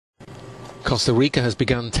Costa Rica has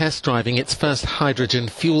begun test driving its first hydrogen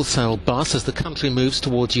fuel cell bus as the country moves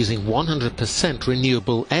towards using 100%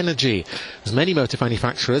 renewable energy. As many motor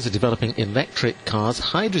manufacturers are developing electric cars,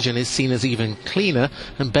 hydrogen is seen as even cleaner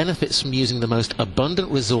and benefits from using the most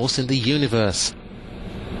abundant resource in the universe.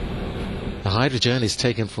 The hydrogen is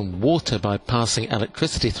taken from water by passing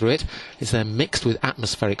electricity through it. It's then mixed with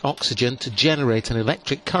atmospheric oxygen to generate an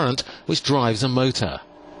electric current which drives a motor.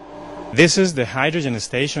 This is the hydrogen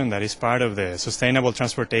station that is part of the sustainable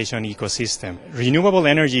transportation ecosystem. Renewable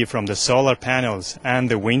energy from the solar panels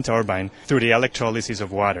and the wind turbine through the electrolysis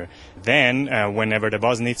of water. Then, whenever the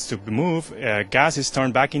bus needs to move, gas is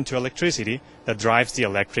turned back into electricity that drives the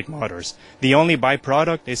electric motors. The only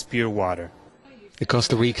byproduct is pure water. The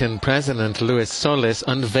Costa Rican president, Luis Solis,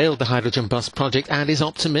 unveiled the hydrogen bus project and is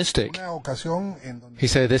optimistic. He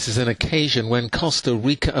said this is an occasion when Costa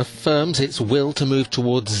Rica affirms its will to move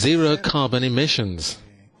towards zero carbon emissions.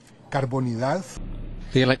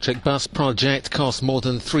 The electric bus project costs more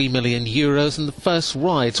than €3 million and the first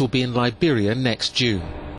rides will be in Liberia next June.